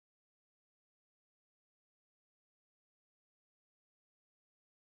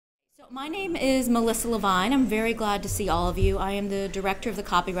So my name is Melissa Levine. I'm very glad to see all of you. I am the director of the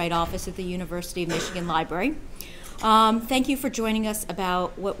Copyright Office at the University of Michigan Library. Thank you for joining us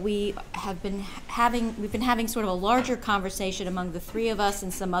about what we have been having. We've been having sort of a larger conversation among the three of us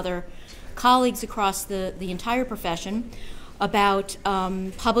and some other colleagues across the entire profession about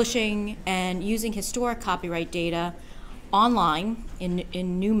publishing and using historic copyright data online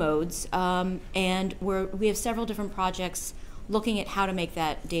in new modes. And we have several different projects looking at how to make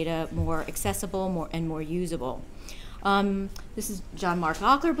that data more accessible and more usable. This is John Mark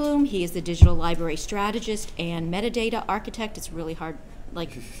Ockerbloom. He is the digital library strategist and metadata architect. It's really hard,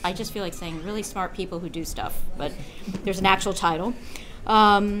 I just feel like saying really smart people who do stuff, but there's an actual title.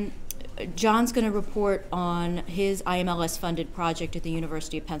 John's going to report on his IMLS-funded project at the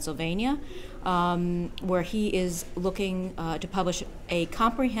University of Pennsylvania, where he is looking to publish a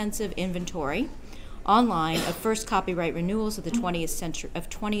comprehensive inventory online of first copyright renewals of the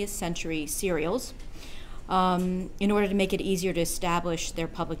 20th century serials, in order to make it easier to establish their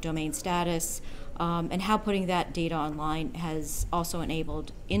public domain status, and how putting that data online has also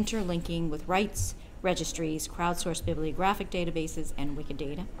enabled interlinking with rights, registries, crowdsourced bibliographic databases, and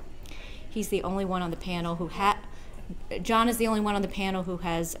Wikidata. He's the only one on the panel who John is the only one on the panel who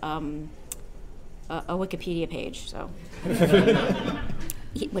has a Wikipedia page, so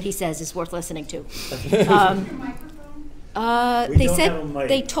what he says is worth listening to.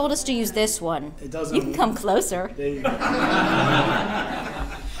 They told us to use this one. You can come closer.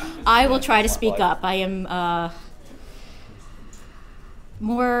 I will try to speak up. I am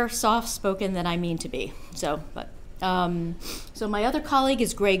more soft-spoken than I mean to be. So my other colleague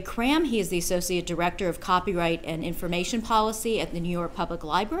is Cram. He is the Associate Director of Copyright and Information Policy at the New York Public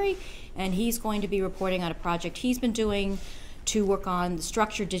Library, and he's going to be reporting on a project he's been doing to work on the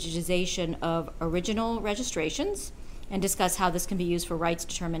structured digitization of original registrations and discuss how this can be used for rights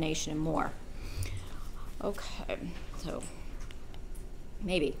determination and more. Okay, so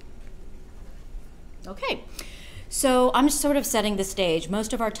maybe. Okay, so I'm just sort of setting the stage.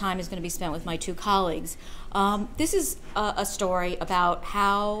 Most of our time is going to be spent with my two colleagues. This is a story about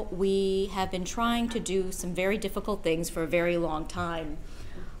how we have been trying to do some very difficult things for a very long time.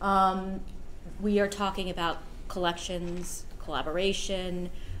 We are talking about collections,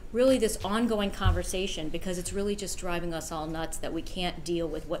 collaboration, really this ongoing conversation, because it's really just driving us all nuts that we can't deal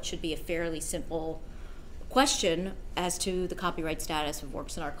with what should be a fairly simple question as to the copyright status of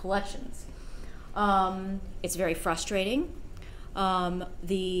works in our collections. It's very frustrating.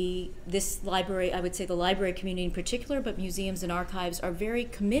 This library, I would say the library community in particular, but museums and archives are very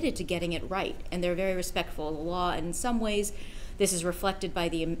committed to getting it right, and they're very respectful of the law, and in some ways this is reflected by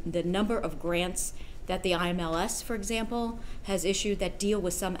the number of grants that the IMLS, for example, has issued that deal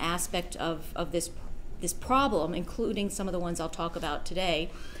with some aspect of this problem, including some of the ones I'll talk about today.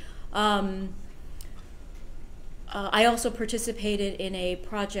 I also participated in a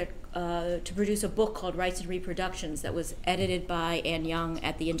project to produce a book called Rights and Reproductions that was edited by Ann Young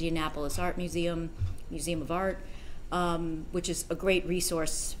at the Indianapolis Art Museum, Museum of Art, which is a great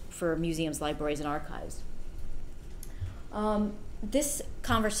resource for museums, libraries, and archives. This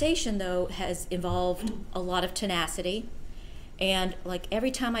conversation, though, has involved a lot of tenacity, and like every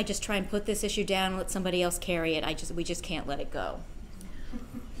time I just try and put this issue down and let somebody else carry it, we just can't let it go.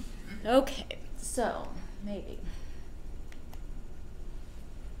 Okay, so maybe.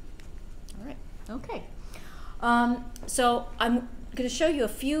 All right, okay. So I'm going to show you a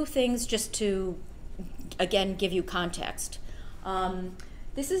few things just to, again, give you context.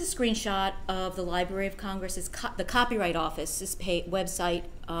 This is a screenshot of the Library of Congress's the Copyright Office's website.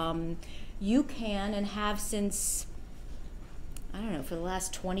 You can, and have since, I don't know, for the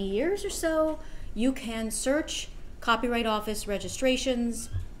last 20 years or so, you can search Copyright Office registrations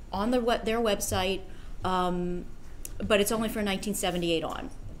on their website, but it's only for 1978 on.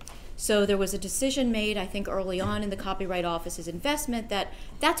 So there was a decision made, I think, early on in the Copyright Office's investment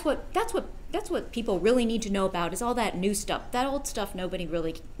that's what people really need to know about, is all that new stuff. That old stuff nobody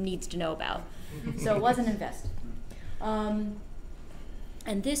really needs to know about. So it wasn't invested. And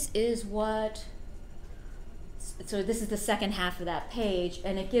this is this is the second half of that page,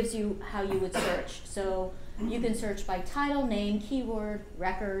 and it gives you how you would search. So you can search by title, name, keyword,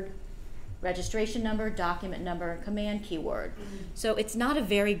 record, registration number, document number, and command keyword. So it's not a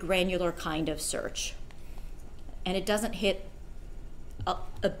very granular kind of search, and it doesn't hit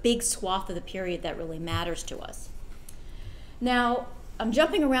a big swath of the period that really matters to us. Now, I'm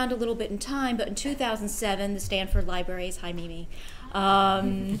jumping around a little bit in time, but in 2007, the Stanford Libraries, hi Mimi,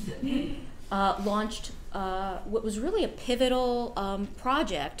 launched what was really a pivotal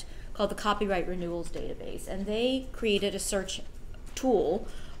project called the Copyright Renewals Database, and they created a search tool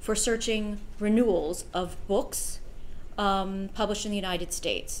for searching renewals of books published in the United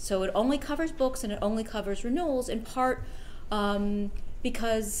States. So it only covers books and it only covers renewals, in part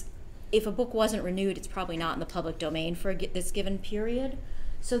because if a book wasn't renewed, it's probably not in the public domain for this given period.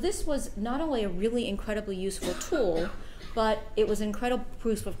 So this was not only a really incredibly useful tool, but it was an incredible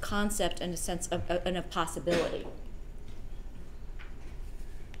proof of concept and a sense of and a possibility.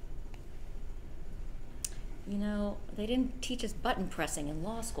 You know, they didn't teach us button pressing in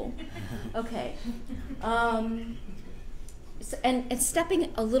law school. Okay. And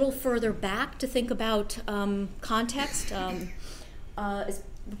stepping a little further back to think about context is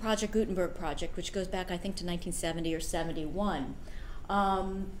the Project Gutenberg project, which goes back, I think, to 1970 or 71.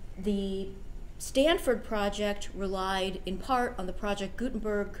 The Stanford project relied in part on the Project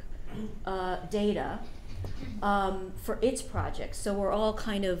Gutenberg data for its project. So we're all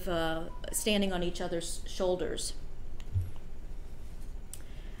kind of standing on each other's shoulders.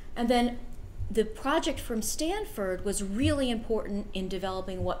 And then the project from Stanford was really important in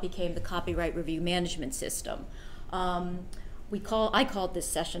developing what became the copyright review management system. I called this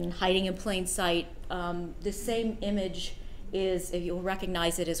session Hiding in Plain Sight. This same image is, you'll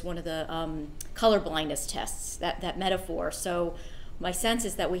recognize it as one of the color blindness tests, that metaphor. So my sense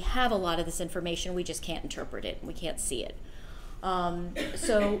is that we have a lot of this information, we just can't interpret it, we can't see it.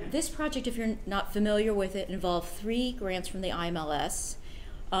 So this project, if you're not familiar with it, involved 3 grants from the IMLS,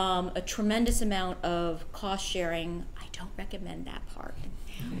 a tremendous amount of cost sharing. I don't recommend that part,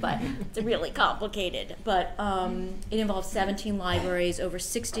 but it's really complicated. But it involves 17 libraries, over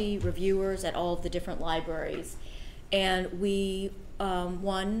 60 reviewers at all of the different libraries. And we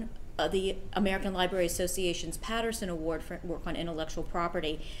won the American Library Association's Patterson Award for work on intellectual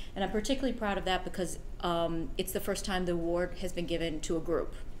property. And I'm particularly proud of that because it's the first time the award has been given to a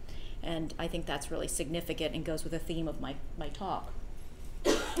group. And I think that's really significant and goes with the theme of my talk.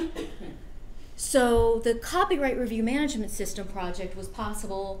 So the Copyright Review Management System project was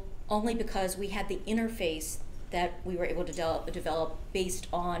possible only because we had the interface that we were able to develop based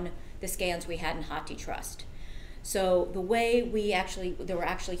on the scans we had in HathiTrust. So the way there were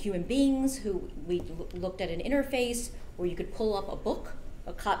actually human beings who we looked at an interface where you could pull up a book,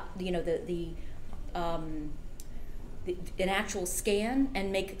 an actual scan,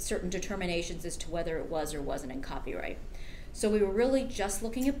 and make certain determinations as to whether it was or wasn't in copyright. So we were really just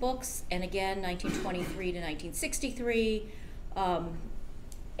looking at books, and again, 1923 to 1963,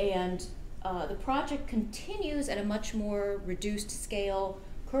 and the project continues at a much more reduced scale.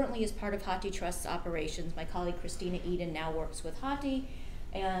 Currently as part of HathiTrust's operations. My colleague Christina Eden now works with Hathi,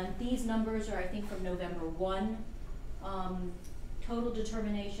 and these numbers are, I think, from November 1. Total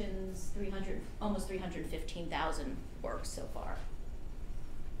determinations, almost 315,000 works so far.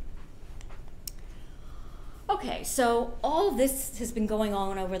 Okay, so all of this has been going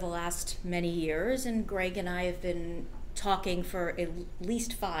on over the last many years, and Greg and I have been talking for at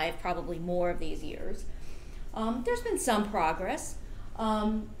least 5, probably more of these years. There's been some progress.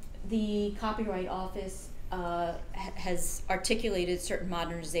 The Copyright Office has articulated certain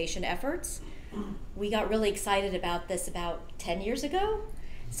modernization efforts. We got really excited about this about 10 years ago,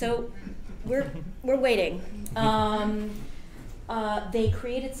 so we're waiting. They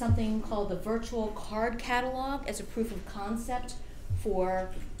created something called the Virtual Card Catalog as a proof of concept for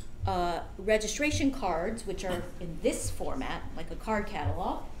registration cards, which are in this format, like a card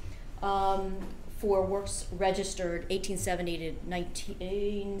catalog, for works registered 1870 to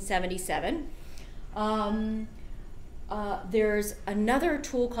 1977. There's another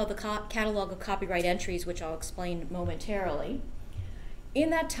tool called the Catalog of Copyright Entries, which I'll explain momentarily. In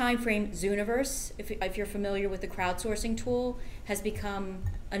that time frame, Zooniverse, if you're familiar with the crowdsourcing tool, has become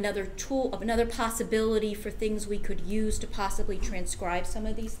another tool, another possibility for things we could use to possibly transcribe some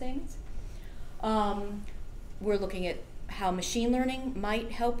of these things. We're looking at how machine learning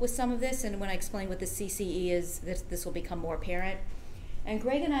might help with some of this, and when I explain what the CCE is, this will become more apparent. And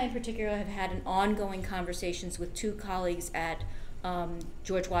Greg and I in particular have had an ongoing conversations with 2 colleagues at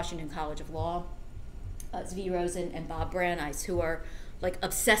George Washington College of Law, Zvi Rosen and Bob Brandeis, who are like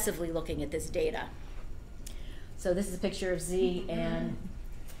obsessively looking at this data. So this is a picture of Z and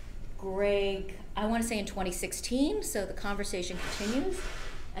Greg, I want to say in 2016, so the conversation continues.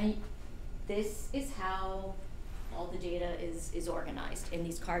 And this is how all the data is organized in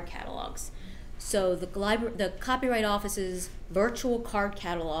these card catalogs. So the Copyright Office's virtual card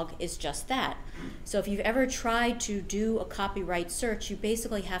catalog is just that. So if you've ever tried to do a copyright search, you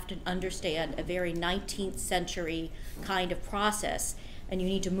basically have to understand a very 19th century kind of process, and you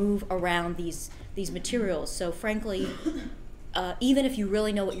need to move around these materials. So frankly, even if you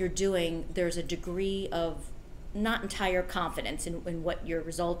really know what you're doing, there's a degree of not entire confidence in what your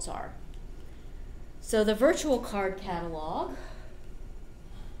results are. So the virtual card catalog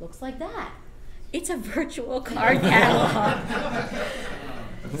looks like that. It's a virtual card catalog.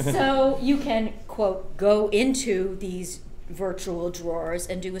 So you can, quote, go into these virtual drawers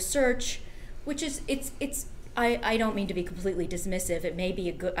and do a search, which is, I don't mean to be completely dismissive. It may be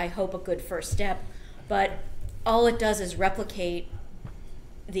a good, I hope, a good first step, but all it does is replicate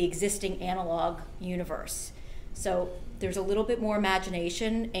the existing analog universe. So there's a little bit more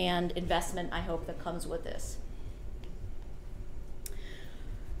imagination and investment, I hope, that comes with this.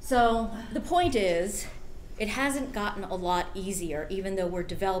 So the point is, it hasn't gotten a lot easier, even though we're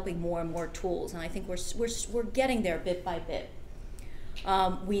developing more and more tools, and I think we're getting there bit by bit.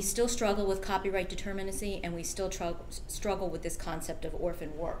 We still struggle with copyright determinacy, and we still struggle with this concept of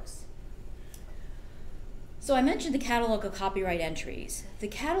orphan works. So I mentioned the catalog of copyright entries. The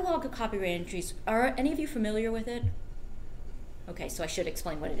catalog of copyright entries, are any of you familiar with it? Okay, so I should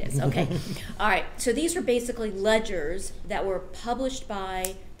explain what it is. Okay. All right, so these are basically ledgers that were published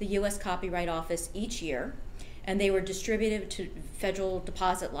by the US Copyright Office each year, and they were distributed to federal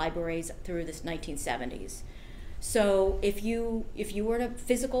deposit libraries through the 1970s. So if you were in a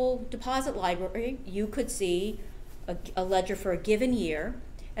physical deposit library, you could see a ledger for a given year,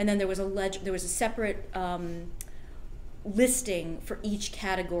 and then there was a separate listing for each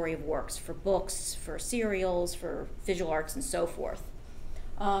category of works, for books, for serials, for visual arts, and so forth.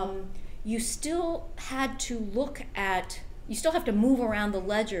 You still had to you still have to move around the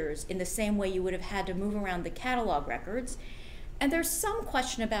ledgers in the same way you would have had to move around the catalog records. And there's some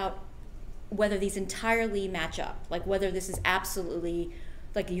question about whether these entirely match up, like whether this is absolutely,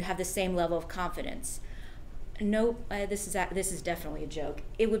 like you have the same level of confidence. No, this is definitely a joke.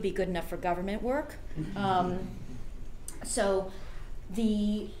 It would be good enough for government work. So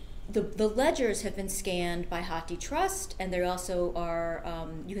the ledgers have been scanned by HathiTrust, and they also are,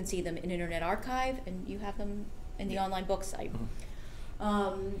 you can see them in Internet Archive, and you have them in the online book site.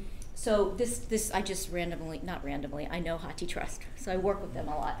 So this I just not randomly, I know HathiTrust, so I work with them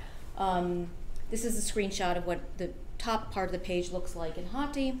a lot. This is a screenshot of what the top part of the page looks like in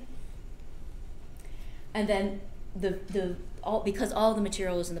Hathi. And then because all the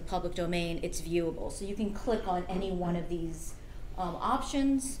material is in the public domain, it's viewable. So you can click on any one of these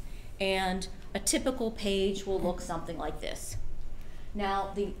options, and a typical page will look something like this.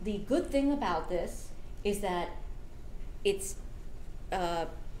 Now, the good thing about this is that it's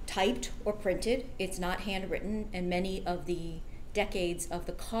typed or printed. It's not handwritten, and many of the decades of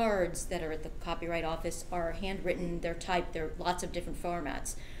the cards that are at the Copyright Office are handwritten, they're typed, there are lots of different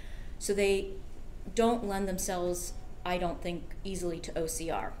formats. So they don't lend themselves, I don't think, easily to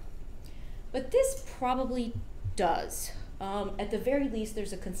OCR. But this probably does. At the very least,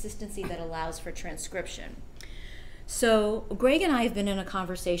 there's a consistency that allows for transcription. So Greg and I have been in a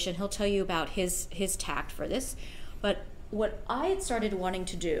conversation. He'll tell you about his tact for this. But what I had started wanting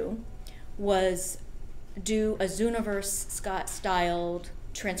to do was do a Zooniverse-styled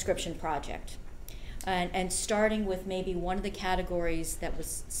transcription project. And starting with maybe one of the categories that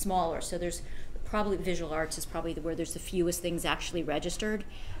was smaller. So there's probably visual arts is probably where there's the fewest things actually registered,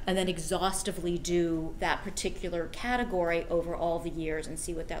 and then exhaustively do that particular category over all the years and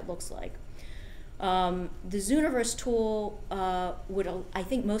see what that looks like. The Zooniverse tool I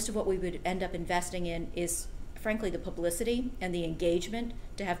think most of what we would end up investing in is, frankly, the publicity and the engagement,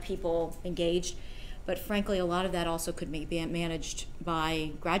 to have people engaged. But frankly, a lot of that also could be managed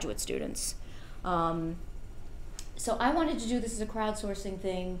by graduate students. So I wanted to do this as a crowdsourcing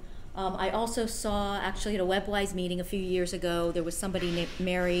thing. I also saw, actually, at a WebWise meeting a few years ago, there was somebody named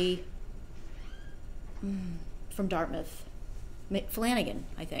Mary from Dartmouth, Flanagan,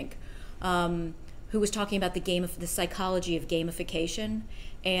 I think, who was talking about the psychology of gamification,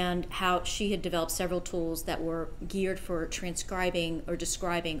 and how she had developed several tools that were geared for transcribing or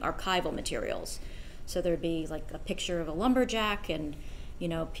describing archival materials. So there'd be like a picture of a lumberjack, and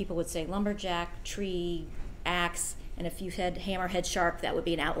people would say lumberjack, tree, axe, and if you had hammerhead shark, that would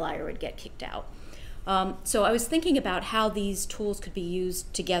be an outlier, would get kicked out. So I was thinking about how these tools could be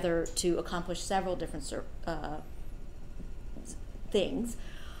used together to accomplish several different things.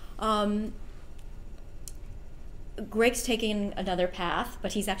 Greg's taking another path,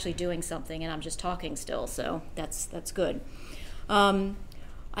 but he's actually doing something, and I'm just talking still, so that's good.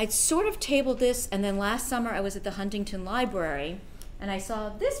 I sort of tabled this, and then last summer I was at the Huntington Library, and I saw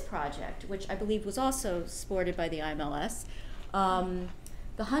this project, which I believe was also supported by the IMLS.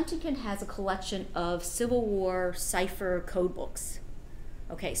 The Huntington has a collection of Civil War cipher code books.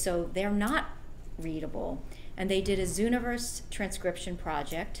 Okay, so they're not readable, and they did a Zooniverse transcription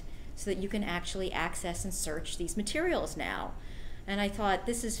project. so that you can actually access and search these materials now. And I thought,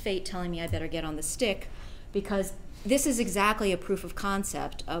 this is fate telling me I better get on the stick, because this is exactly a proof of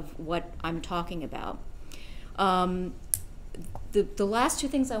concept of what I'm talking about. The last two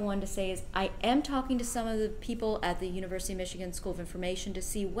things I wanted to say is I am talking to some of the people at the University of Michigan School of Information to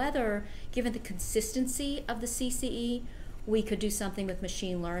see whether, given the consistency of the CCE, we could do something with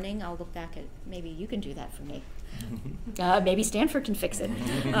machine learning. I'll look back at, maybe you can do that for me. Maybe Stanford can fix it.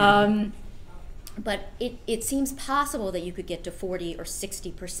 But it seems possible that you could get to 40 or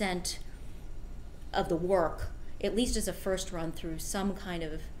 60% of the work, at least as a first run, through some kind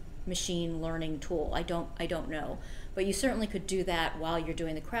of machine learning tool. I don't know, but you certainly could do that while you're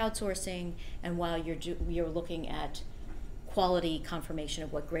doing the crowdsourcing and while you're looking at quality confirmation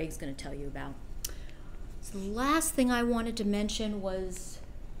of what Greg's going to tell you about. So the last thing I wanted to mention was,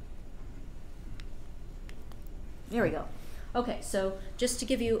 there we go. Okay, so just to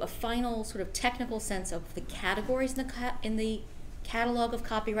give you a final sort of technical sense of the categories in the catalog of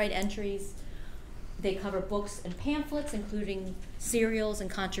copyright entries. They cover books and pamphlets, including serials and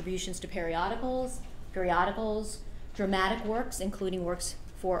contributions to periodicals, dramatic works, including works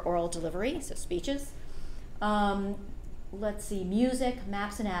for oral delivery, so speeches. Let's see, music,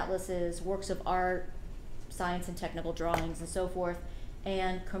 maps and atlases, works of art, science and technical drawings, and so forth,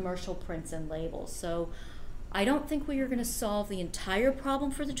 and commercial prints and labels. So I don't think we are going to solve the entire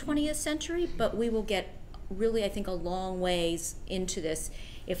problem for the 20th century, but we will get really, I think, a long ways into this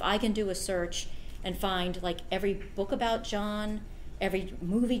if I can do a search and find like every book about John, every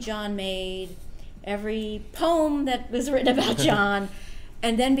movie John made, every poem that was written about John,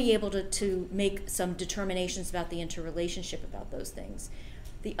 and then be able to make some determinations about the interrelationship about those things.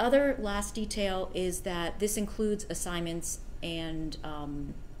 The other last detail is that this includes assignments and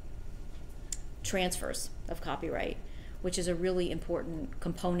transfers of copyright, which is a really important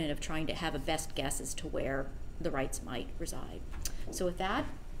component of trying to have a best guess as to where the rights might reside. So with that,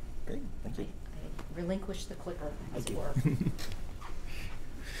 great, thank you. I relinquish the clicker, as it were.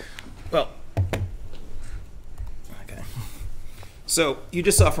 Well, okay. So you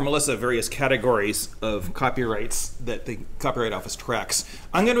just saw from Melissa various categories of copyrights that the Copyright Office tracks.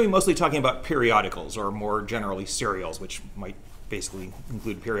 I'm going to be mostly talking about periodicals, or more generally serials, which might basically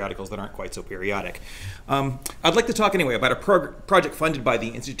include periodicals that aren't quite so periodic. I'd like to talk anyway about a project funded by the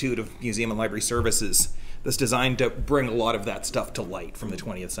Institute of Museum and Library Services that's designed to bring a lot of that stuff to light from the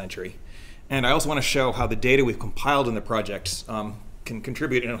 20th century. And I also want to show how the data we've compiled in the project can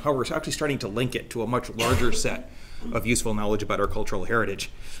contribute, and how we're actually starting to link it to a much larger set of useful knowledge about our cultural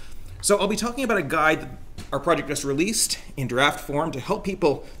heritage. So I'll be talking about a guide that our project just released in draft form to help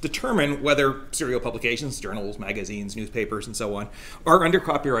people determine whether serial publications, journals, magazines, newspapers, and so on, are under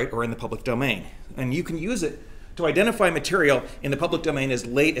copyright or in the public domain. And you can use it to identify material in the public domain as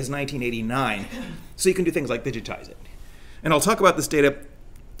late as 1989, so you can do things like digitize it. And I'll talk about this data,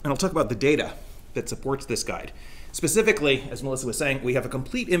 and I'll talk about the data that supports this guide. Specifically, as Melissa was saying, we have a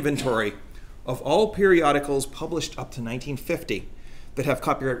complete inventory of all periodicals published up to 1950 that have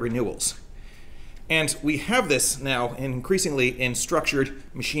copyright renewals. And we have this now increasingly in structured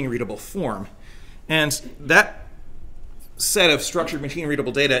machine-readable form. And that set of structured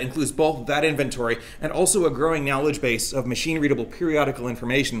machine-readable data includes both that inventory and also a growing knowledge base of machine-readable periodical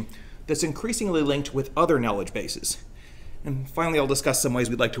information that's increasingly linked with other knowledge bases. And finally, I'll discuss some ways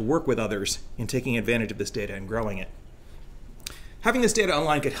we'd like to work with others in taking advantage of this data and growing it. Having this data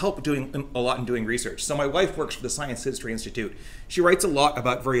online could help doing a lot in doing research. So my wife works for the Science History Institute. She writes a lot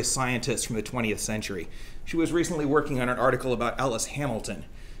about various scientists from the 20th century. She was recently working on an article about Alice Hamilton,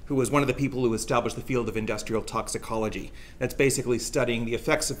 who was one of the people who established the field of industrial toxicology. That's basically studying the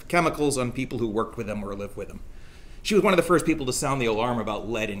effects of chemicals on people who worked with them or lived with them. She was one of the first people to sound the alarm about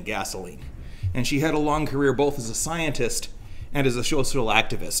lead in gasoline. And she had a long career both as a scientist and as a social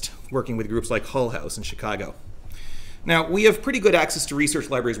activist, working with groups like Hull House in Chicago. Now, we have pretty good access to research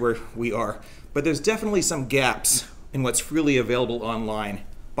libraries where we are, but there's definitely some gaps in what's freely available online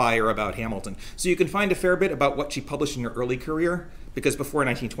by or about Hamilton. So you can find a fair bit about what she published in her early career, because before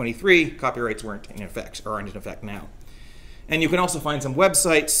 1923, copyrights weren't in effect, or aren't in effect now. And you can also find some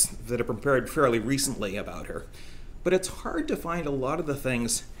websites that are prepared fairly recently about her. But it's hard to find a lot of the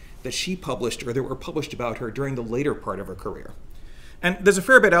things that she published or that were published about her during the later part of her career. And there's a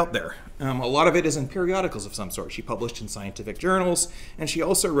fair bit out there. A lot of it is in periodicals of some sort. She published in scientific journals, and she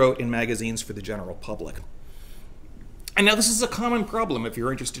also wrote in magazines for the general public. And now this is a common problem if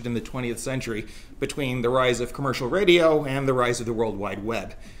you're interested in the 20th century between the rise of commercial radio and the rise of the World Wide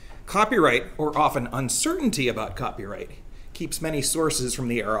Web. Copyright, or often uncertainty about copyright, keeps many sources from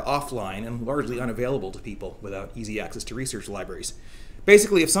the era offline and largely unavailable to people without easy access to research libraries.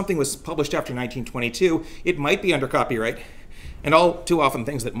 Basically, if something was published after 1922, it might be under copyright, and all too often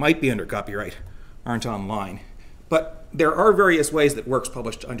things that might be under copyright aren't online. But there are various ways that works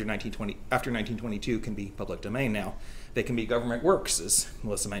published after 1922 can be public domain now. They can be government works, as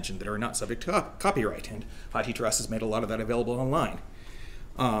Melissa mentioned, that are not subject to copyright, and HathiTrust has made a lot of that available online.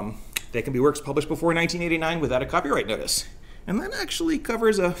 They can be works published before 1989 without a copyright notice. And that actually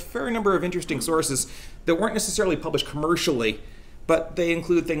covers a fair number of interesting sources that weren't necessarily published commercially, but they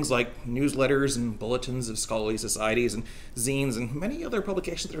include things like newsletters and bulletins of scholarly societies and zines and many other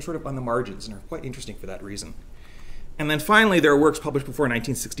publications that are sort of on the margins and are quite interesting for that reason. And then finally, there are works published before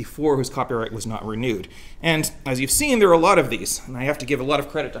 1964 whose copyright was not renewed. And as you've seen, there are a lot of these. And I have to give a lot of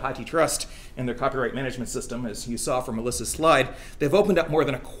credit to HathiTrust and their copyright management system. As you saw from Melissa's slide, they've opened up more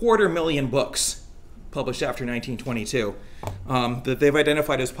than 250,000 books published after 1922 that they've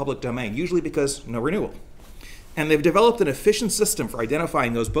identified as public domain, usually because no renewal. And they've developed an efficient system for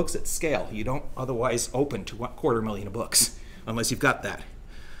identifying those books at scale. You don't otherwise open to 250,000 books unless you've got that.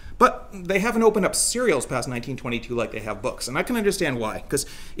 But they haven't opened up serials past 1922 like they have books. And I can understand why. Because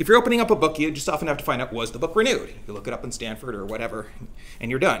if you're opening up a book, you just often have to find out, was the book renewed? You look it up in Stanford or whatever,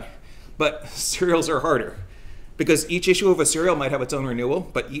 and you're done. But serials are harder. Because each issue of a serial might have its own renewal,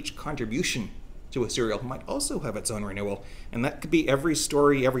 but each contribution to a serial might also have its own renewal. And that could be every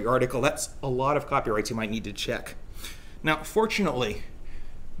story, every article. That's a lot of copyrights you might need to check. Now, fortunately,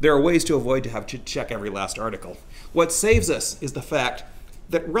 there are ways to avoid to have to check every last article. What saves us is the fact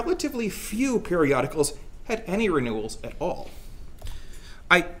that relatively few periodicals had any renewals at all.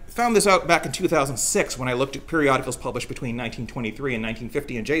 I found this out back in 2006 when I looked at periodicals published between 1923 and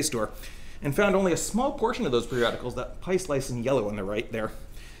 1950 in JSTOR, and found only a small portion of those periodicals, that pie slice in yellow on the right there,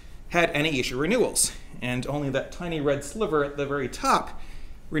 had any issue renewals, and only that tiny red sliver at the very top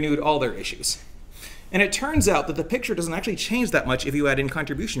renewed all their issues. And it turns out that the picture doesn't actually change that much if you add in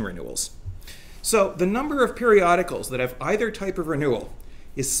contribution renewals. So the number of periodicals that have either type of renewal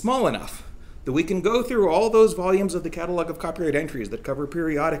is small enough that we can go through all those volumes of the catalog of copyright entries that cover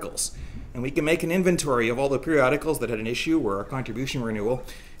periodicals, and we can make an inventory of all the periodicals that had an issue or a contribution renewal,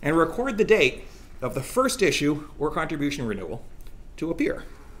 and record the date of the first issue or contribution renewal to appear.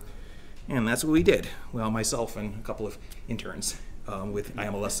 And that's what we did. Well, myself and a couple of interns with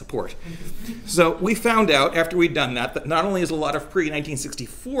IMLS support. So we found out after we'd done that not only is a lot of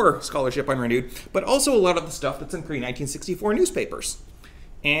pre-1964 scholarship unrenewed, but also a lot of the stuff that's in pre-1964 newspapers.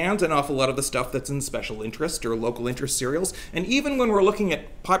 And an awful lot of the stuff that's in special interest or local interest serials. And even when we're looking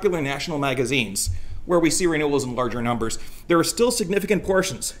at popular national magazines, where we see renewals in larger numbers, there are still significant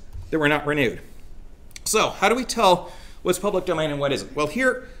portions that were not renewed. So how do we tell what's public domain and what isn't? Well,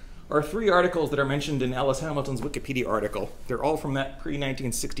 here are 3 articles that are mentioned in Alice Hamilton's Wikipedia article. They're all from that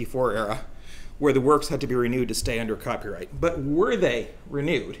pre-1964 era, where the works had to be renewed to stay under copyright. But were they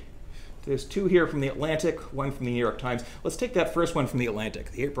renewed? There's 2 here from the Atlantic, 1 from the New York Times. Let's take that first one from the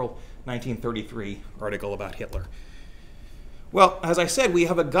Atlantic, the April 1933 article about Hitler. Well, as I said, we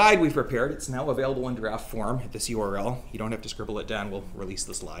have a guide we've prepared. It's now available in draft form at this URL. You don't have to scribble it down. We'll release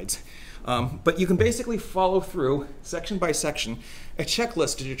the slides. But you can basically follow through, section by section, a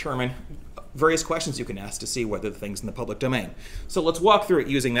checklist to determine various questions you can ask to see whether the thing's in the public domain. So let's walk through it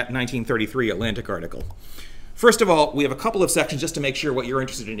using that 1933 Atlantic article. First of all, we have a couple of sections just to make sure what you're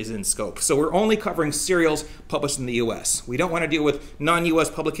interested in is in scope. So we're only covering serials published in the US. We don't want to deal with non-US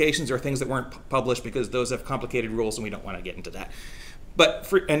publications or things that weren't published because those have complicated rules and we don't want to get into that. But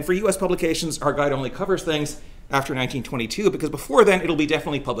for US publications, our guide only covers things after 1922 because before then it'll be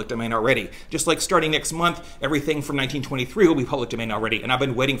definitely public domain already. Just like starting next month, everything from 1923 will be public domain already, and I've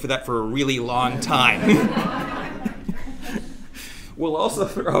been waiting for that for a really long time. We'll also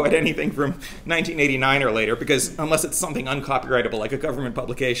throw at anything from 1989 or later because unless it's something uncopyrightable like a government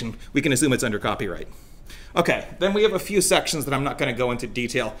publication, we can assume it's under copyright. Okay, then we have a few sections that I'm not going to go into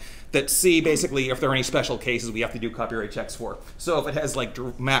detail that see basically if there are any special cases we have to do copyright checks for. So if it has like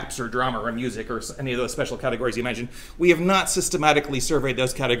maps or drama or music or any of those special categories you mentioned, we have not systematically surveyed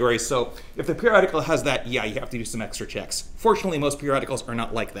those categories. So if the periodical has that, yeah, you have to do some extra checks. Fortunately, most periodicals are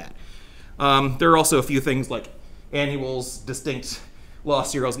not like that. There are also a few things like annuals, distinct law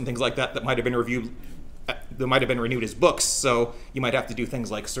serials and things like that that might have been reviewed, that might have been renewed as books, so you might have to do things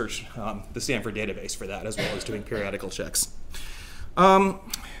like search the Stanford database for that as well as doing periodical checks.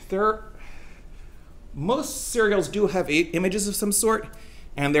 Most serials do have images of some sort,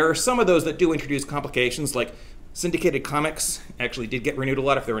 and there are some of those that do introduce complications, like syndicated comics actually did get renewed a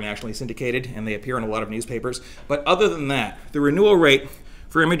lot if they were nationally syndicated, and they appear in a lot of newspapers. But other than that, the renewal rate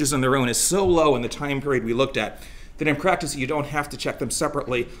for images on their own is so low in the time period we looked at that in practice you don't have to check them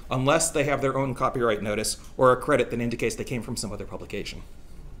separately unless they have their own copyright notice or a credit that indicates they came from some other publication.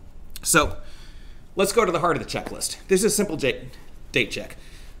 So let's go to the heart of the checklist. This is a simple date check.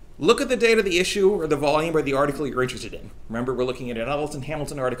 Look at the date of the issue or the volume or the article you're interested in. Remember, we're looking at an Ellis and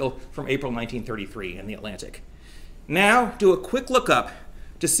Hamilton article from April 1933 in The Atlantic. Now, do a quick lookup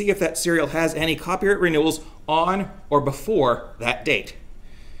to see if that serial has any copyright renewals on or before that date.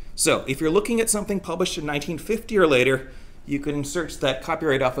 So, if you're looking at something published in 1950 or later, you can search that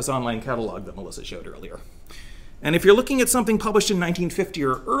Copyright Office online catalog that Melissa showed earlier. And if you're looking at something published in 1950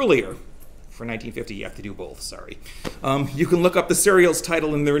 or earlier, for 1950, you have to do both, sorry. You can look up the serial's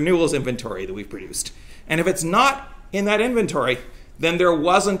title in the renewals inventory that we've produced. And if it's not in that inventory, then there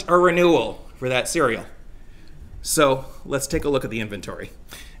wasn't a renewal for that serial. So let's take a look at the inventory.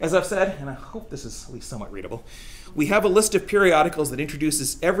 As I've said, and I hope this is at least somewhat readable, we have a list of periodicals that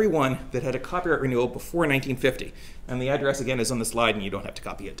introduces every one that had a copyright renewal before 1950. And the address, again, is on the slide, and you don't have to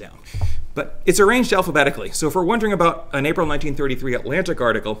copy it down. But it's arranged alphabetically. So if we're wondering about an April 1933 Atlantic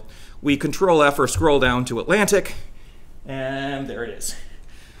article, we Control-F or scroll down to Atlantic, and there it is.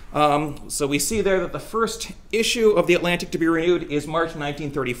 So we see there that the first issue of The Atlantic to be renewed is March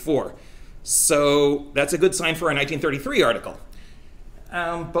 1934. So that's a good sign for a 1933 article.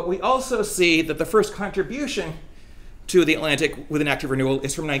 But we also see that the first contribution to The Atlantic with an active renewal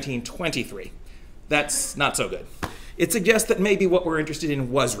is from 1923. That's not so good. It suggests that maybe what we're interested in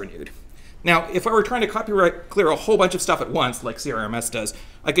was renewed. Now, if I were trying to copyright clear a whole bunch of stuff at once, like CRMS does,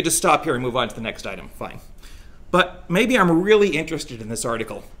 I could just stop here and move on to the next item, fine. But maybe I'm really interested in this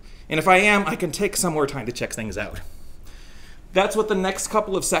article. And if I am, I can take some more time to check things out. That's what the next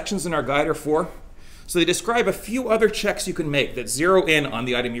couple of sections in our guide are for. So they describe a few other checks you can make that zero in on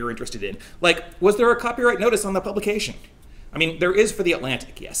the item you're interested in. Like, was there a copyright notice on the publication? I mean, there is for The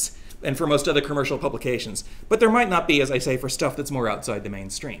Atlantic, yes, and for most other commercial publications. But there might not be, as I say, for stuff that's more outside the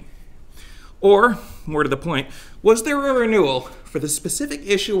mainstream. Or, more to the point, was there a renewal for the specific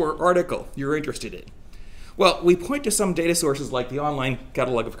issue or article you're interested in? Well, we point to some data sources like the online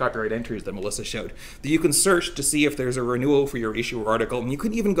catalog of copyright entries that Melissa showed, that you can search to see if there's a renewal for your issue or article, and you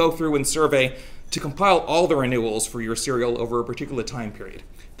can even go through and survey to compile all the renewals for your serial over a particular time period.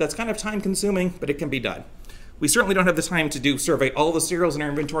 That's kind of time-consuming, but it can be done. We certainly don't have the time to survey all the serials in our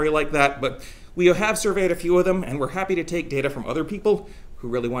inventory like that, but we have surveyed a few of them, and we're happy to take data from other people who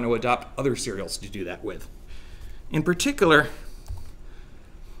really want to adopt other serials to do that with. In particular,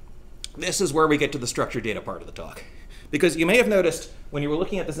 this is where we get to the structured data part of the talk. Because you may have noticed when you were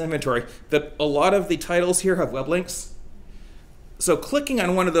looking at this inventory that a lot of the titles here have web links. So clicking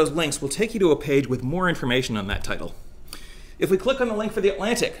on one of those links will take you to a page with more information on that title. If we click on the link for The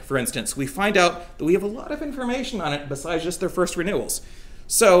Atlantic, for instance, we find out that we have a lot of information on it besides just their first renewals.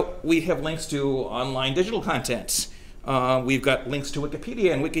 So we have links to online digital content. We've got links to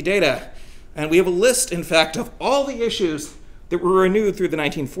Wikipedia and Wikidata. And we have a list, in fact, of all the issues that were renewed through the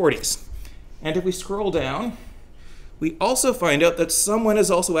 1940s. And if we scroll down, we also find out that someone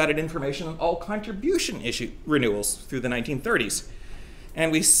has also added information on all contribution issue renewals through the 1930s.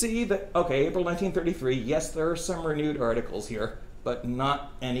 And we see that, okay, April 1933, yes, there are some renewed articles here, but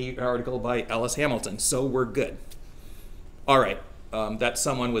not any article by Ellis Hamilton, so we're good. All right, that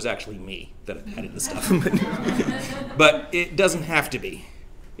someone was actually me that added the stuff. But it doesn't have to be.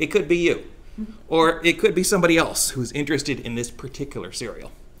 It could be you. Or it could be somebody else who's interested in this particular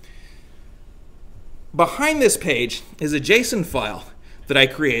serial. Behind this page is a JSON file that I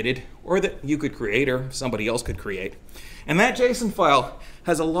created, or that you could create, or somebody else could create. And that JSON file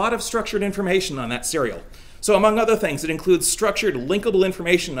has a lot of structured information on that serial. So among other things, it includes structured linkable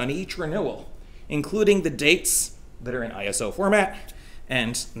information on each renewal, including the dates that are in ISO format,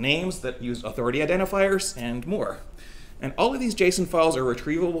 and names that use authority identifiers, and more. And all of these JSON files are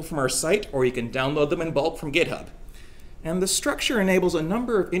retrievable from our site, or you can download them in bulk from GitHub. And the structure enables a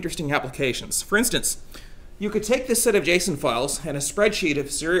number of interesting applications. For instance, you could take this set of JSON files and a spreadsheet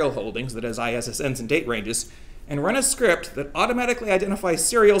of serial holdings that has ISSNs and date ranges, and run a script that automatically identifies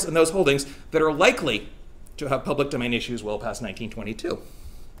serials in those holdings that are likely to have public domain issues well past 1922.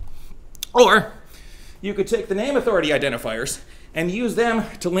 Or you could take the name authority identifiers and use them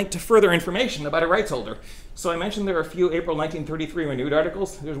to link to further information about a rights holder. So I mentioned there are a few April 1933 renewed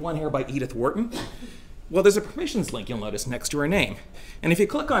articles. There's one here by Edith Wharton. Well, there's a permissions link you'll notice next to her name. And if you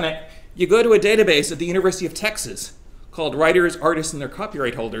click on it, you go to a database at the University of Texas called Writers, Artists, and Their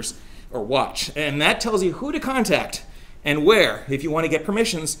Copyright Holders, or WATCH. And that tells you who to contact and where if you want to get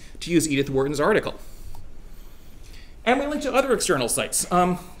permissions to use Edith Wharton's article. And we link to other external sites.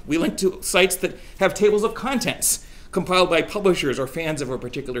 We link to sites that have tables of contents compiled by publishers or fans of a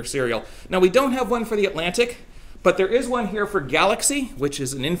particular serial. Now, we don't have one for The Atlantic, But there is one here for Galaxy, which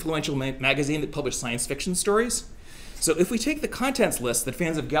is an influential magazine that published science fiction stories. So if we take the contents list that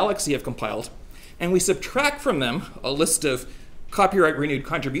fans of Galaxy have compiled, and we subtract from them a list of copyright renewed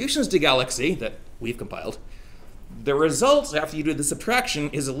contributions to Galaxy that we've compiled, the result, after you do the subtraction,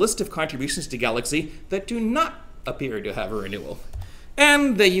 is a list of contributions to Galaxy that do not appear to have a renewal.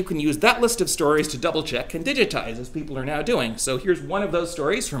 And you can use that list of stories to double check and digitize, as people are now doing. So here's one of those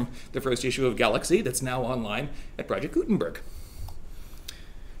stories from the first issue of Galaxy that's now online at Project Gutenberg.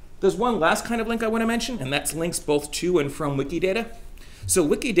 There's one last kind of link I want to mention, and that's links both to and from Wikidata. So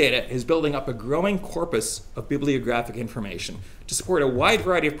Wikidata is building up a growing corpus of bibliographic information to support a wide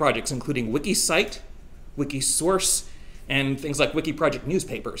variety of projects, including WikiCite, WikiSource, and things like WikiProject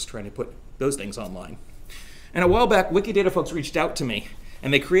newspapers, trying to put those things online. And a while back, Wikidata folks reached out to me,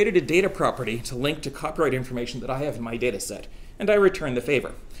 and they created a data property to link to copyright information that I have in my data set, and I returned the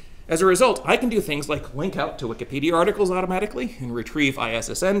favor. As a result, I can do things like link out to Wikipedia articles automatically and retrieve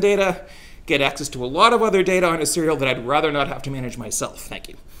ISSN data, get access to a lot of other data on a serial that I'd rather not have to manage myself, thank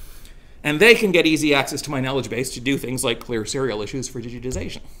you. And they can get easy access to my knowledge base to do things like clear serial issues for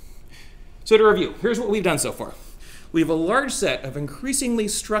digitization. So to review, here's what we've done so far. We have a large set of increasingly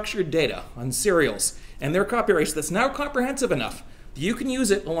structured data on serials and their copyrights that's now comprehensive enough that you can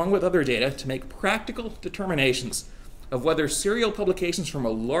use it along with other data to make practical determinations of whether serial publications from a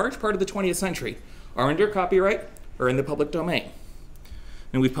large part of the 20th century are under copyright or in the public domain.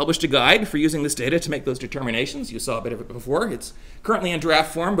 And we've published a guide for using this data to make those determinations. You saw a bit of it before. It's currently in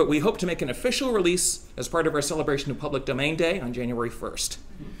draft form, but we hope to make an official release as part of our celebration of Public Domain Day on January 1st.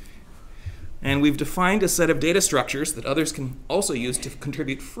 And we've defined a set of data structures that others can also use to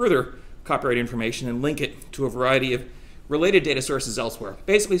contribute further copyright information and link it to a variety of related data sources elsewhere.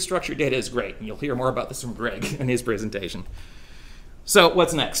 Basically, structured data is great, and you'll hear more about this from Greg in his presentation. So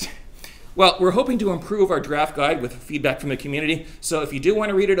what's next? Well, we're hoping to improve our draft guide with feedback from the community. So if you do want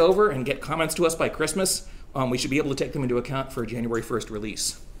to read it over and get comments to us by Christmas, we should be able to take them into account for a January 1st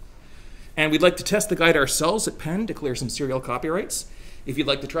release. And we'd like to test the guide ourselves at Penn to clear some serial copyrights. If you'd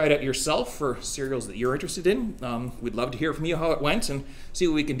like to try it out yourself for serials that you're interested in, we'd love to hear from you how it went and see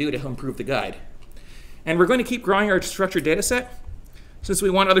what we can do to improve the guide. And we're going to keep growing our structured data set. Since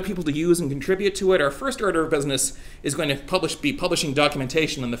we want other people to use and contribute to it, our first order of business is going to be publishing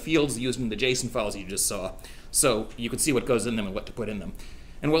documentation on the fields used in the JSON files you just saw, so you can see what goes in them and what to put in them.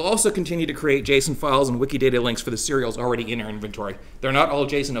 And we'll also continue to create JSON files and Wikidata links for the serials already in our inventory. They're not all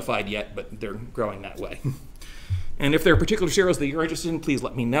JSONified yet, but they're growing that way. And if there are particular serials that you're interested in, please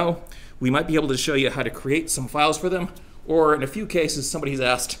let me know. We might be able to show you how to create some files for them, or in a few cases, somebody's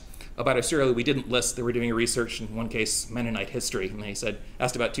asked about a serial that we didn't list. They were doing a research, in one case, Mennonite history, and they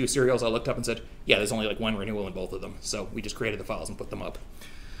asked about 2 serials. I looked up and said, yeah, there's only like 1 renewal in both of them. So we just created the files and put them up.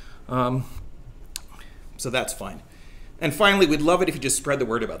 So that's fine. And finally, we'd love it if you just spread the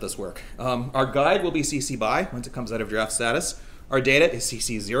word about this work. Our guide will be CC BY once it comes out of draft status. Our data is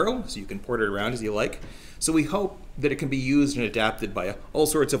CC 0, so you can port it around as you like. So we hope that it can be used and adapted by all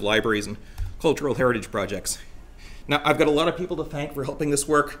sorts of libraries and cultural heritage projects. Now, I've got a lot of people to thank for helping this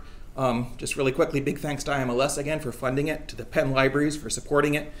work. Just really quickly, big thanks to IMLS again for funding it, to the Penn Libraries for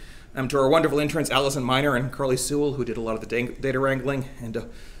supporting it, to our wonderful interns Allison Miner and Carly Sewell, who did a lot of the data wrangling, and to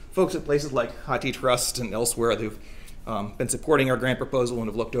folks at places like Hathi Trust and elsewhere who've been supporting our grant proposal and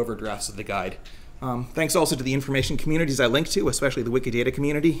have looked over drafts of the guide. Thanks also to the information communities I linked to, especially the Wikidata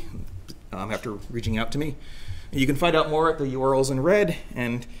community, after reaching out to me. You can find out more at the URLs in red,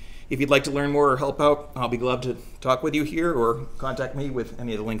 and if you'd like to learn more or help out, I'll be glad to talk with you here or contact me with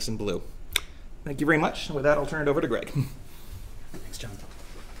any of the links in blue. Thank you very much. And with that, I'll turn it over to Greg. Thanks, John.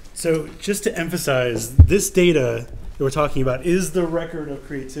 So just to emphasize, this data that we're talking about is the record of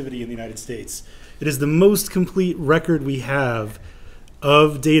creativity in the United States. It is the most complete record we have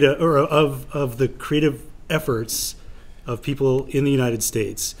of data, or of the creative efforts of people in the United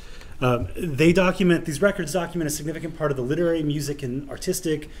States. These records document a significant part of the literary, music, and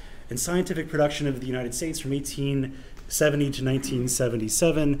artistic and scientific production of the United States from 1870 to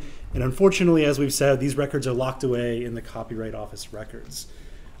 1977. And unfortunately, as we've said, these records are locked away in the Copyright Office records.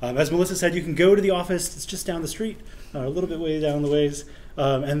 As Melissa said, you can go to the office. It's just down the street, a little bit way down the ways.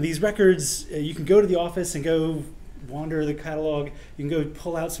 And these records, you can go to the office and go wander the catalog. You can go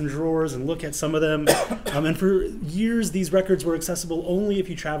pull out some drawers and look at some of them. And for years, these records were accessible only if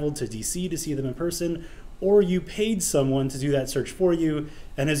you traveled to DC to see them in person, or you paid someone to do that search for you.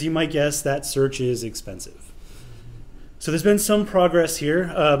 And as you might guess, that search is expensive. So there's been some progress here.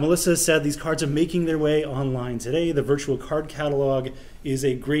 Melissa said these cards are making their way online today. The virtual card catalog is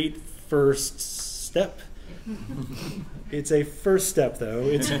a great first step. It's a first step, though.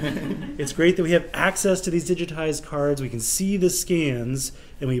 It's great that we have access to these digitized cards. We can see the scans,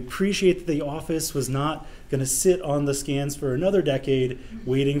 and we appreciate that the office was not going to sit on the scans for another decade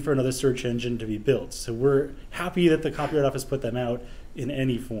waiting for another search engine to be built. So we're happy that the Copyright Office put them out in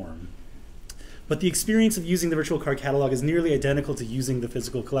any form. But the experience of using the virtual card catalog is nearly identical to using the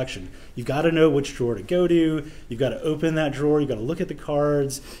physical collection. You've got to know which drawer to go to. You've got to open that drawer. You've got to look at the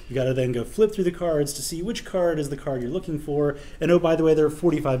cards. You've got to then go flip through the cards to see which card is the card you're looking for. And oh, by the way, there are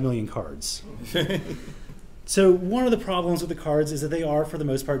 45 million cards. So one of the problems with the cards is that they are, for the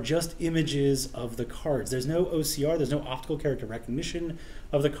most part, just images of the cards. There's no OCR, there's no optical character recognition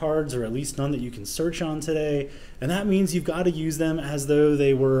of the cards, or at least none that you can search on today. And that means you've got to use them as though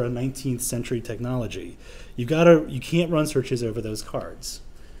they were a 19th century technology. You can't run searches over those cards.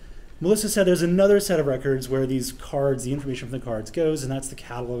 Melissa said there's another set of records where these cards, the information from the cards goes, and that's the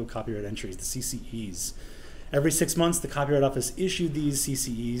catalog of copyright entries, the CCEs. Every 6 months, the Copyright Office issued these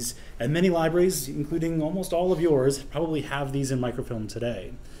CCEs, and many libraries, including almost all of yours, probably have these in microfilm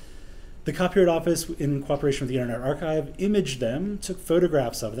today. The Copyright Office, in cooperation with the Internet Archive, imaged them, took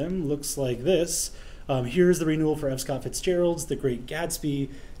photographs of them, looks like this. Here's the renewal for F. Scott Fitzgerald's The Great Gatsby,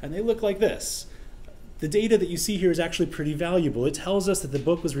 and they look like this. The data that you see here is actually pretty valuable. It tells us that the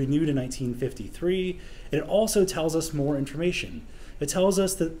book was renewed in 1953, and it also tells us more information. It tells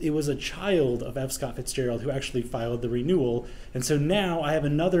us that it was a child of F. Scott Fitzgerald who actually filed the renewal, and so now I have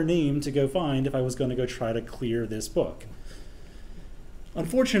another name to go find if I was going to go try to clear this book.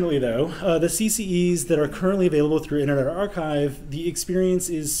 Unfortunately, though, the CCEs that are currently available through Internet Archive, the experience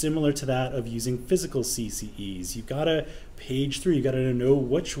is similar to that of using physical CCEs. You've got to page through, you've got to know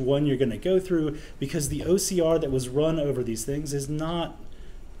which one you're going to go through, because the OCR that was run over these things is not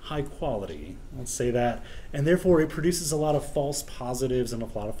high quality, let's say that, and therefore it produces a lot of false positives and a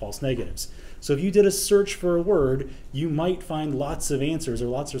lot of false negatives. So if you did a search for a word, you might find lots of answers or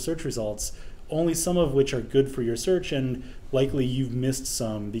lots of search results, only some of which are good for your search, and likely you've missed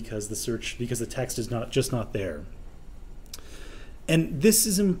some because the text is just not there. And this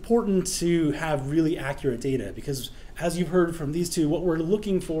is important to have really accurate data, because as you've heard from these two, what we're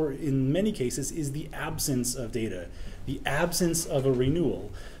looking for in many cases is the absence of data, the absence of a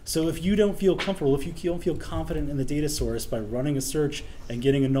renewal. So if you don't feel comfortable, if you don't feel confident in the data source by running a search and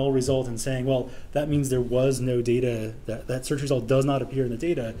getting a null result and saying, well, that means there was no data, that search result does not appear in the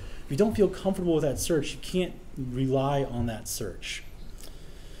data, if you don't feel comfortable with that search, you can't rely on that search.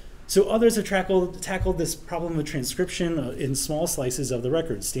 So others have tackled this problem of transcription in small slices of the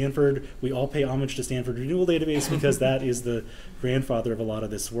record. Stanford, we all pay homage to Stanford Renewal Database because that is the grandfather of a lot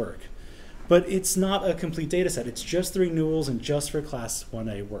of this work. But it's not a complete data set. It's just the renewals and just for Class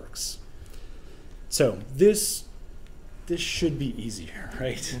 1A works. So this should be easier,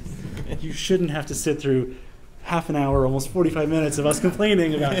 right? You shouldn't have to sit through half an hour, almost 45 minutes of us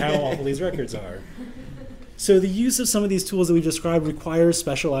complaining about how awful these records are. So the use of some of these tools that we've described requires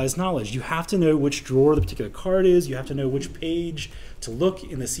specialized knowledge. You have to know which drawer the particular card is. You have to know which page to look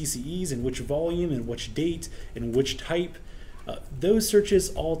in the CCEs, and which volume, and which date, and which type. Those searches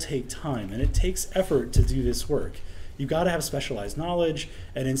all take time, and it takes effort to do this work. You've got to have specialized knowledge,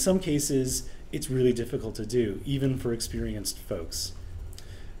 and in some cases, it's really difficult to do, even for experienced folks.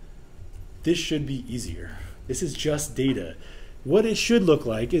 This should be easier. This is just data. What it should look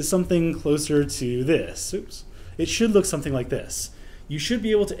like is something closer to this. Oops. It should look something like this. You should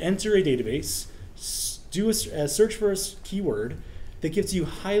be able to enter a database, do a search for a keyword that gives you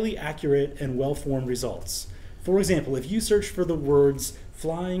highly accurate and well-formed results. For example, if you search for the words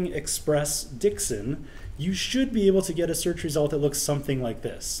Flying Express Dixon, you should be able to get a search result that looks something like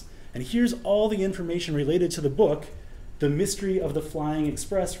this. And here's all the information related to the book, The Mystery of the Flying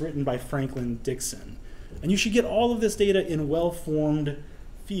Express, written by Franklin Dixon. And you should get all of this data in well-formed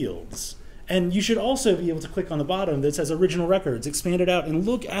fields. And you should also be able to click on the bottom that says Original Records, expand it out, and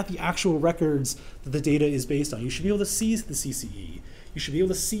look at the actual records that the data is based on. You should be able to see the CCE. You should be able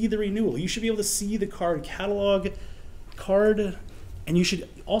to see the renewal. You should be able to see the card catalog card, and you should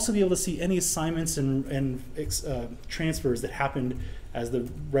also be able to see any assignments and transfers that happened as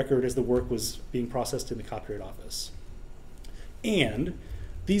the work was being processed in the Copyright Office. And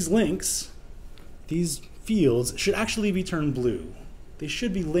these links, these fields, should actually be turned blue. They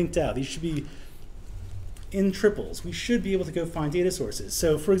should be linked out. These should be in triples. We should be able to go find data sources.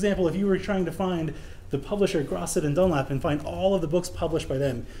 So for example, if you were trying to find the publisher Grosset and Dunlap and find all of the books published by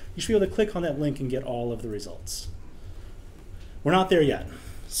them, you should be able to click on that link and get all of the results. We're not there yet,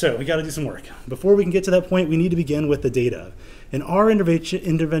 so we got to do some work. Before we can get to that point, we need to begin with the data. And our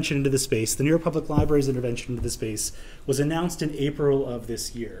intervention into the space, the New York Public Library's intervention into the space, was announced in April of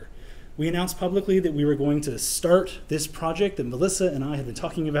this year. We announced publicly that we were going to start this project that Melissa and I had been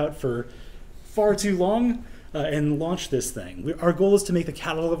talking about for far too long and launch this thing. Our goal is to make the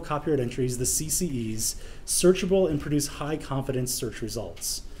catalog of copyright entries, the CCEs, searchable and produce high confidence search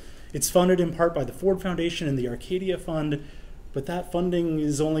results. It's funded in part by the Ford Foundation and the Arcadia Fund, but that funding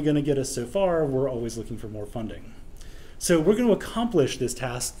is only going to get us so far. We're always looking for more funding. So we're going to accomplish this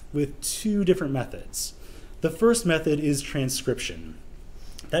task with two different methods. The first method is transcription.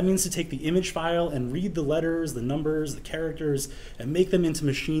 That means to take the image file and read the letters, the numbers, the characters, and make them into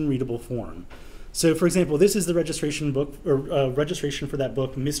machine-readable form. So, for example, this is the registration book, or registration for that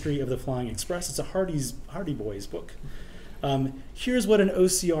book, Mystery of the Flying Express. It's a Hardy Boys book. Here's what an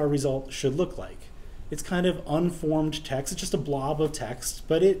OCR result should look like. It's kind of unformed text. It's just a blob of text,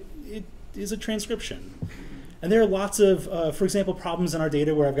 but it is a transcription. And there are lots of, for example, problems in our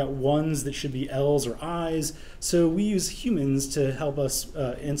data where I've got ones that should be L's or I's. So we use humans to help us,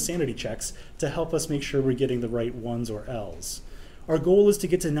 and sanity checks, to help us make sure we're getting the right ones or L's. Our goal is to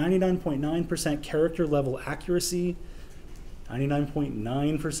get to 99.9% character level accuracy.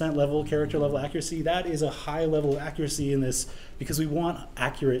 99.9% character level accuracy. That is a high level of accuracy in this because we want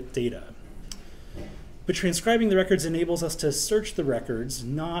accurate data. But transcribing the records enables us to search the records,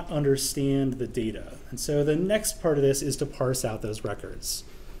 not understand the data. And so the next part of this is to parse out those records.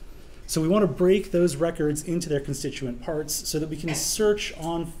 So we want to break those records into their constituent parts so that we can search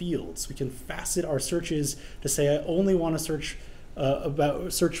on fields. We can facet our searches to say, I only want to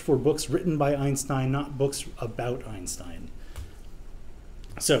search for books written by Einstein, not books about Einstein.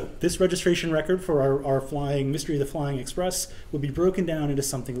 So this registration record for our flying Mystery of the Flying Express would be broken down into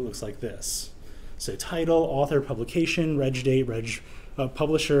something that looks like this. So title, author, publication, reg date,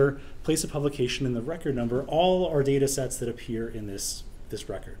 publisher, place of publication, and the record number, all are data sets that appear in this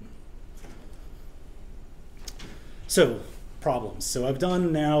record. So problems. So I've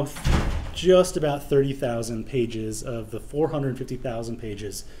done now just about 30,000 pages of the 450,000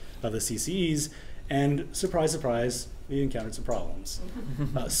 pages of the CCEs, and surprise, surprise, we encountered some problems.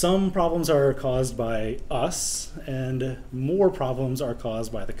 Some problems are caused by us, and more problems are caused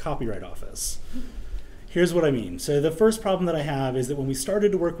by the Copyright Office. Here's what I mean. So the first problem that I have is that when we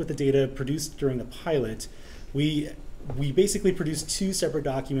started to work with the data produced during the pilot, we basically produced two separate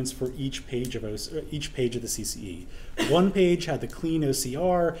documents for each page of the CCE. One page had the clean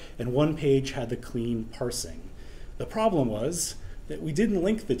OCR, and one page had the clean parsing. The problem was that we didn't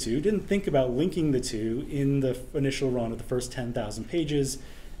link the two, didn't think about linking the two in the initial run of the first 10,000 pages.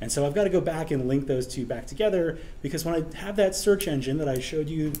 And so I've got to go back and link those two back together, because when I have that search engine that I showed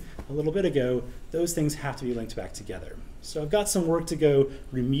you a little bit ago, those things have to be linked back together. So I've got some work to go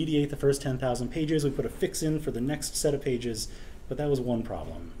remediate the first 10,000 pages. We put a fix in for the next set of pages, but that was one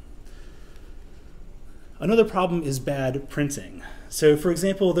problem. Another problem is bad printing. So for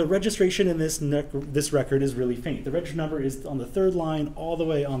example, the registration in this record is really faint. The reg number is on the third line all the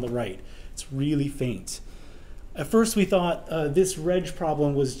way on the right. It's really faint. At first we thought this reg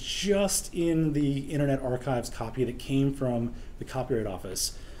problem was just in the Internet Archive's copy that came from the Copyright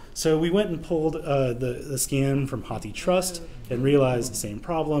Office. So we went and pulled the scan from HathiTrust and realized the same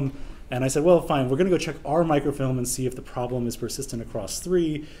problem. And I said, well, fine, we're going to go check our microfilm and see if the problem is persistent across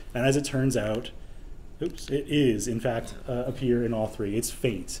three. And as it turns out, oops, it is, in fact, appear in all three. It's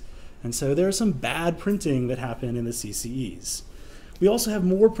faint. And so there's some bad printing that happened in the CCEs. We also have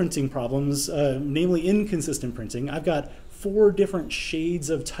more printing problems, namely inconsistent printing. I've got 4 different shades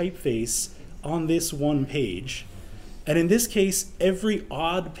of typeface on this one page. And in this case, every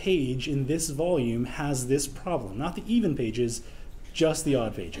odd page in this volume has this problem. Not the even pages, just the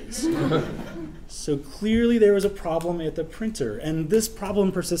odd pages. So clearly there was a problem at the printer, and this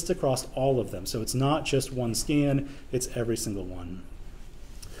problem persists across all of them. So it's not just one scan, it's every single one.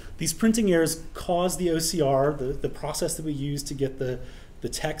 These printing errors cause the OCR, the process that we use to get the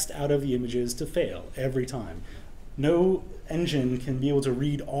text out of the images, to fail every time. No engine can be able to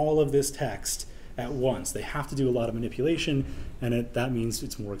read all of this text at once. They have to do a lot of manipulation, and that means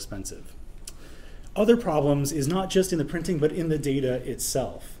it's more expensive. Other problems is not just in the printing, but in the data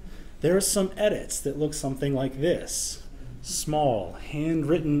itself. There are some edits that look something like this. Small,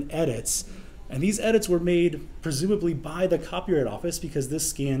 handwritten edits. And these edits were made presumably by the Copyright Office because this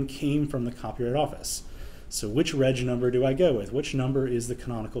scan came from the Copyright Office. So which reg number do I go with? Which number is the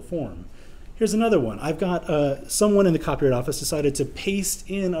canonical form? Here's another one. I've got someone in the Copyright Office decided to paste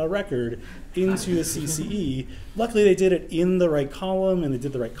in a record into the CCE. Luckily they did it in the right column and they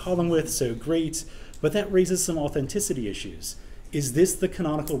did the right column width, so great. But that raises some authenticity issues. Is this the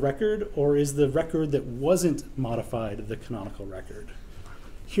canonical record, or is the record that wasn't modified the canonical record?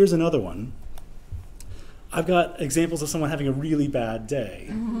 Here's another one. I've got examples of someone having a really bad day.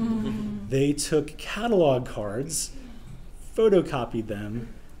 They took catalog cards, photocopied them,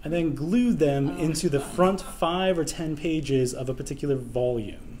 and then glued them into the front 5 or 10 pages of a particular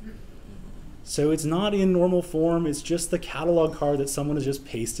volume. So it's not in normal form, it's just the catalog card that someone has just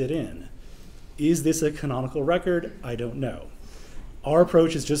pasted in. Is this a canonical record? I don't know. Our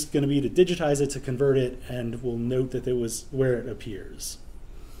approach is just going to be to digitize it, to convert it, and we'll note that it was where it appears.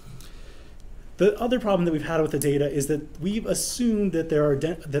 The other problem that we've had with the data is that we've assumed that there are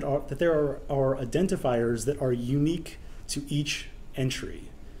identifiers that are unique to each entry.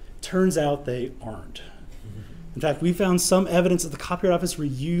 Turns out they aren't. In fact, we found some evidence that the Copyright Office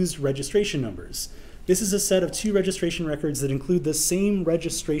reused registration numbers. This is a set of 2 registration records that include the same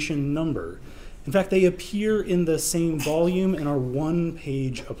registration number. In fact, they appear in the same volume and are 1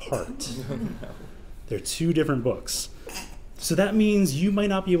 page apart. They're 2 different books. So that means you might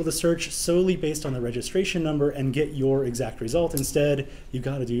not be able to search solely based on the registration number and get your exact result. Instead, you've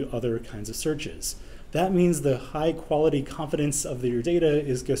got to do other kinds of searches. That means the high quality confidence of your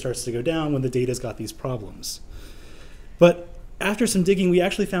data starts to go down when the data's got these problems. But after some digging, we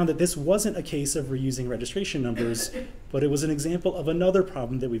actually found that this wasn't a case of reusing registration numbers, but it was an example of another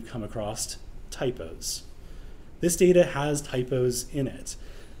problem that we've come across, typos. This data has typos in it.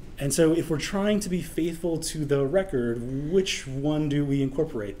 And so if we're trying to be faithful to the record, which one do we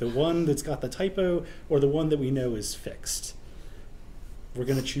incorporate? The one that's got the typo or the one that we know is fixed? We're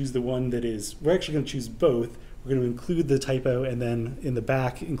going to choose the one that is, we're actually going to choose both. We're going to include the typo and then in the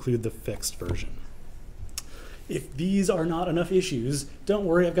back include the fixed version. If these are not enough issues, don't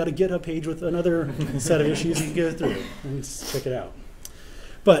worry, I've got a GitHub page with another set of issues you can go through and check it out.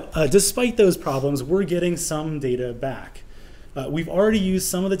 But despite those problems, we're getting some data back. We've already used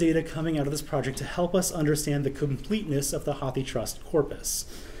some of the data coming out of this project to help us understand the completeness of the HathiTrust corpus.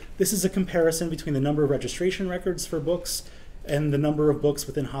 This is a comparison between the number of registration records for books and the number of books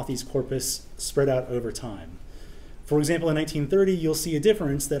within Hathi's corpus spread out over time. For example, in 1930, you'll see a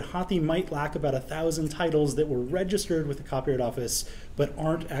difference that Hathi might lack about 1,000 titles that were registered with the Copyright Office but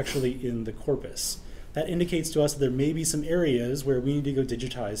aren't actually in the corpus. That indicates to us that there may be some areas where we need to go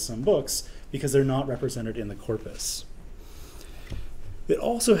digitize some books because they're not represented in the corpus. It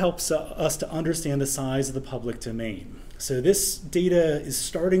also helps us to understand the size of the public domain. So this data is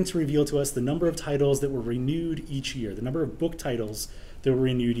starting to reveal to us the number of titles that were renewed each year, the number of book titles that were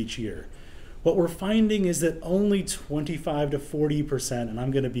renewed each year. What we're finding is that only 25 to 40%, and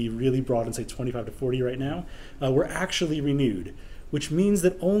I'm going to be really broad and say 25 to 40 right now, were actually renewed, which means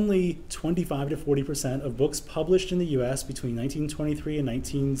that only 25 to 40% of books published in the US between 1923 and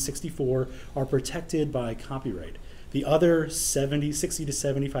 1964 are protected by copyright. The other 60 to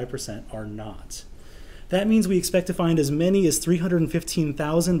 75% are not. That means we expect to find as many as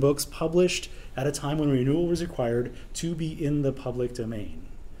 315,000 books published at a time when renewal was required to be in the public domain.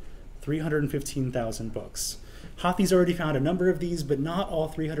 315,000 books. Hathi's already found a number of these, but not all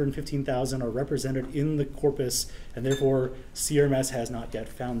 315,000 are represented in the corpus, and therefore CRMS has not yet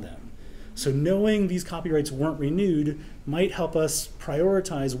found them. So knowing these copyrights weren't renewed might help us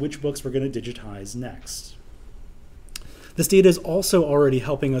prioritize which books we're going to digitize next. This data is also already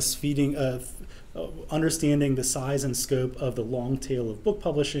helping us understanding the size and scope of the long tail of book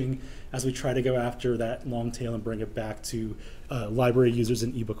publishing as we try to go after that long tail and bring it back to library users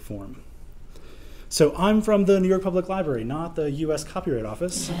in ebook form. So I'm from the New York Public Library, not the US Copyright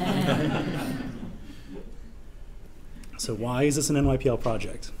Office. So why is this an NYPL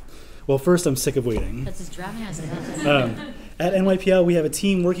project? Well, first, I'm sick of waiting. That's as driving us. At NYPL, we have a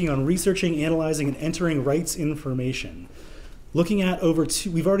team working on researching, analyzing, and entering rights information. Looking at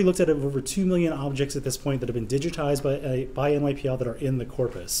we've already looked at over 2 million objects at this point that have been digitized by NYPL that are in the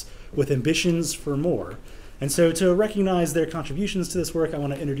corpus, with ambitions for more. And so to recognize their contributions to this work, I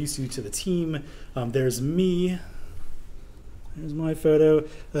want to introduce you to the team. There's me. There's my photo.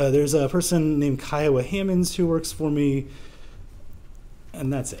 There's a person named Kiowa Hammonds who works for me.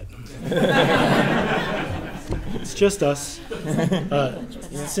 And that's it. It's just us.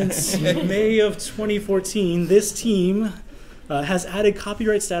 Since May of 2014, this team has added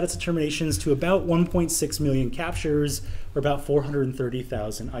copyright status determinations to about 1.6 million captures, or about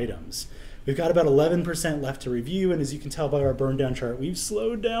 430,000 items. We've got about 11% left to review, and as you can tell by our burn down chart, we've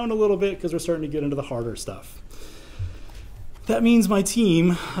slowed down a little bit because we're starting to get into the harder stuff. That means my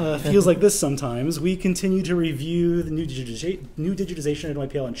team feels like this sometimes. We continue to review the new digitization at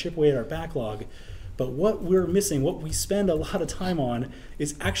NYPL and chip away at our backlog. But what we're missing, what we spend a lot of time on,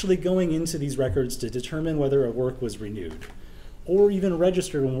 is actually going into these records to determine whether a work was renewed, or even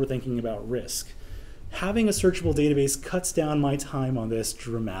registered when we're thinking about risk. Having a searchable database cuts down my time on this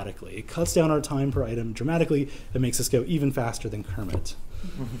dramatically. It cuts down our time per item dramatically. It makes us go even faster than Kermit.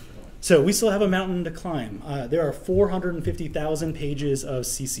 So we still have a mountain to climb. There are 450,000 pages of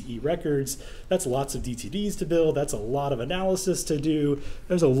CCE records. That's lots of DTDs to build. That's a lot of analysis to do.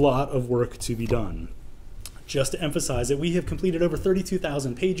 There's a lot of work to be done. Just to emphasize it, we have completed over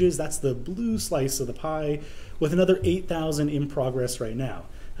 32,000 pages. That's the blue slice of the pie, with another 8,000 in progress right now.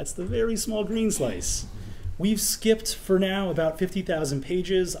 That's the very small green slice. We've skipped, for now, about 50,000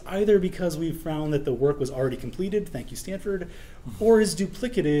 pages, either because we've found that the work was already completed, thank you Stanford, or is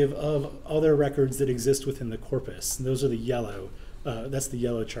duplicative of other records that exist within the corpus. And those are the yellow, that's the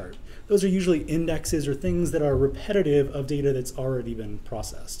yellow chart. Those are usually indexes or things that are repetitive of data that's already been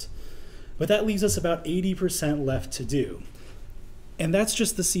processed. But that leaves us about 80% left to do. And that's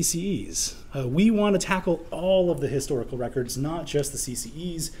just the CCEs. We want to tackle all of the historical records, not just the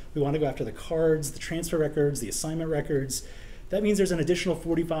CCEs. We want to go after the cards, the transfer records, the assignment records. That means there's an additional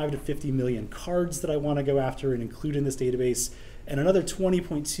 45 to 50 million cards that I want to go after and include in this database, and another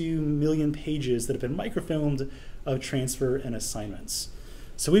 20.2 million pages that have been microfilmed of transfer and assignments.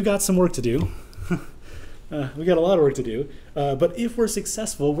 So we've got some work to do. We got a lot of work to do, but if we're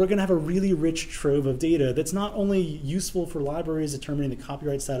successful, we're going to have a really rich trove of data that's not only useful for libraries determining the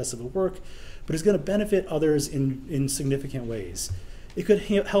copyright status of a work, but is going to benefit others in significant ways. It could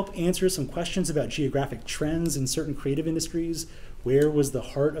help answer some questions about geographic trends in certain creative industries. Where was the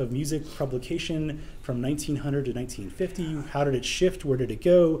heart of music publication from 1900 to 1950? How did it shift? Where did it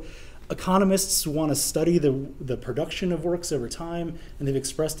go? Economists want to study the production of works over time, and they've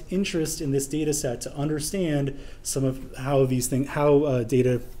expressed interest in this data set to understand some of how these things,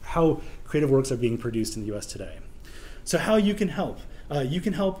 how creative works are being produced in the US today. So how you can help. You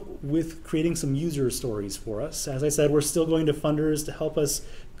can help with creating some user stories for us. As I said, we're still going to funders to help us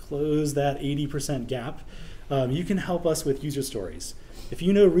close that 80% gap. You can help us with user stories. If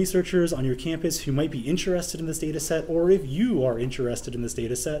you know researchers on your campus who might be interested in this data set, or if you are interested in this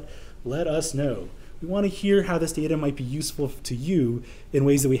data set, let us know. We want to hear how this data might be useful to you in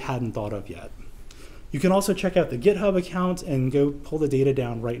ways that we hadn't thought of yet. You can also check out the GitHub account and go pull the data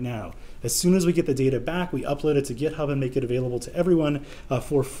down right now. As soon as we get the data back, we upload it to GitHub and make it available to everyone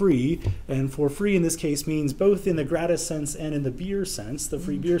for free. And for free in this case means both in the gratis sense and in the beer sense, the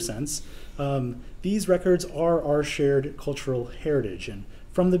free beer sense. These records are our shared cultural heritage. And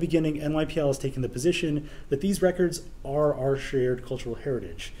from the beginning, NYPL has taken the position that these records are our shared cultural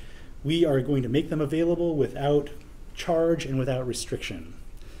heritage. We are going to make them available without charge and without restriction.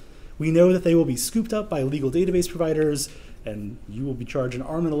 We know that they will be scooped up by legal database providers, and you will be charged an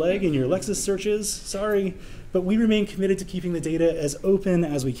arm and a leg in your Lexis searches, sorry, but we remain committed to keeping the data as open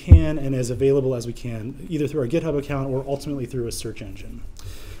as we can and as available as we can, either through our GitHub account or ultimately through a search engine.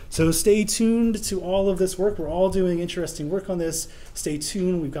 So stay tuned to all of this work. We're all doing interesting work on this. Stay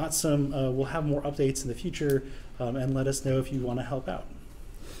tuned. We've got some, we'll have more updates in the future, and let us know if you want to help out.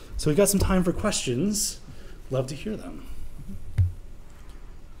 So we've got some time for questions. Love to hear them.